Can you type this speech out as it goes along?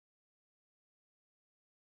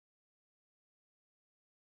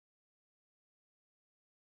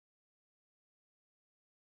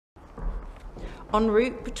En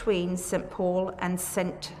route between St. Paul and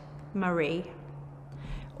St. Marie,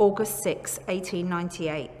 August 6,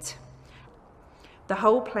 1898. The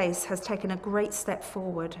whole place has taken a great step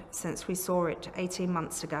forward since we saw it 18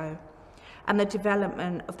 months ago, and the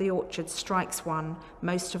development of the orchard strikes one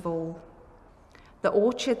most of all. The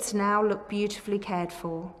orchards now look beautifully cared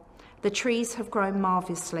for. The trees have grown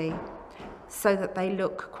marvellously, so that they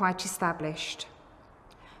look quite established.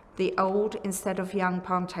 The old instead of young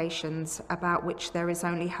plantations about which there is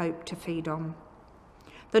only hope to feed on.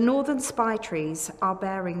 The northern spy trees are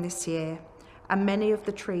bearing this year, and many of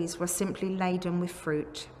the trees were simply laden with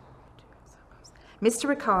fruit. Mr.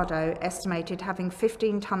 Ricardo estimated having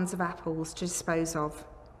 15 tons of apples to dispose of,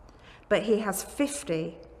 but he has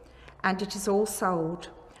 50, and it is all sold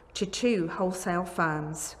to 2 wholesale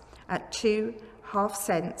firms at 2.5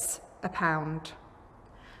 cents a pound.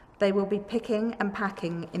 They will be picking and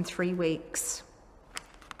packing in 3 weeks.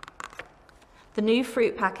 The new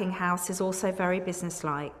fruit packing house is also very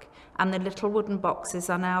businesslike, and the little wooden boxes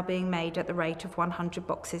are now being made at the rate of 100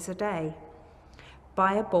 boxes a day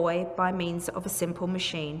by a boy by means of a simple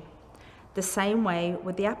machine. The same way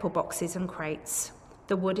with the apple boxes and crates.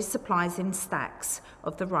 The wood is supplied in stacks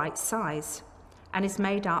of the right size and is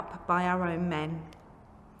made up by our own men.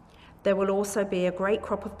 There will also be a great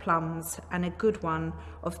crop of plums and a good one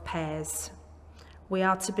of pears. We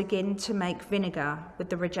are to begin to make vinegar with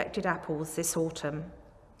the rejected apples this autumn,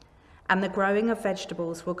 and the growing of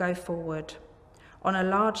vegetables will go forward on a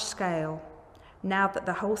large scale now that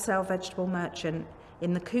the wholesale vegetable merchant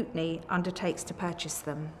in the Kootenai undertakes to purchase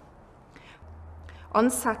them. On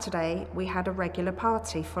Saturday, we had a regular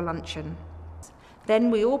party for luncheon. Then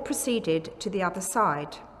we all proceeded to the other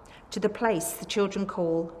side, to the place the children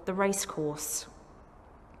call the racecourse,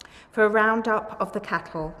 for a round-up of the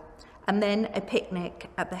cattle, and then a picnic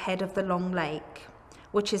at the head of the long lake,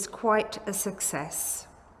 which is quite a success.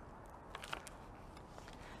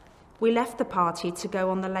 We left the party to go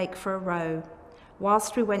on the lake for a row,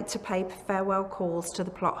 whilst we went to pay farewell calls to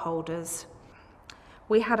the plot holders.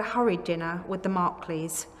 We had a hurried dinner with the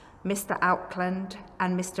Markleys, Mr. Outland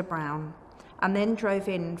and Mr. Brown, and then drove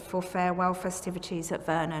in for farewell festivities at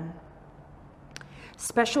Vernon.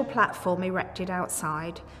 Special platform erected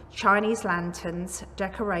outside, Chinese lanterns,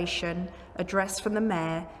 decoration, address from the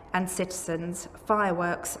mayor and citizens,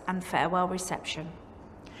 fireworks and farewell reception,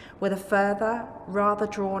 with a further, rather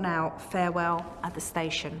drawn-out farewell at the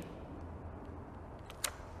station.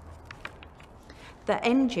 The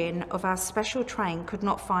engine of our special train could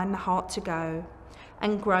not find the heart to go,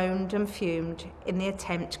 and groaned and fumed in the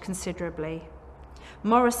attempt considerably.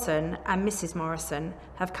 Morrison and Mrs. Morrison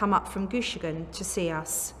have come up from Gooshagan to see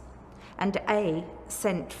us, and A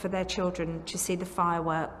sent for their children to see the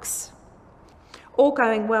fireworks. All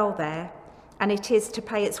going well there, and it is to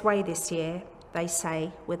pay its way this year, they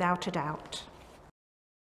say, without a doubt.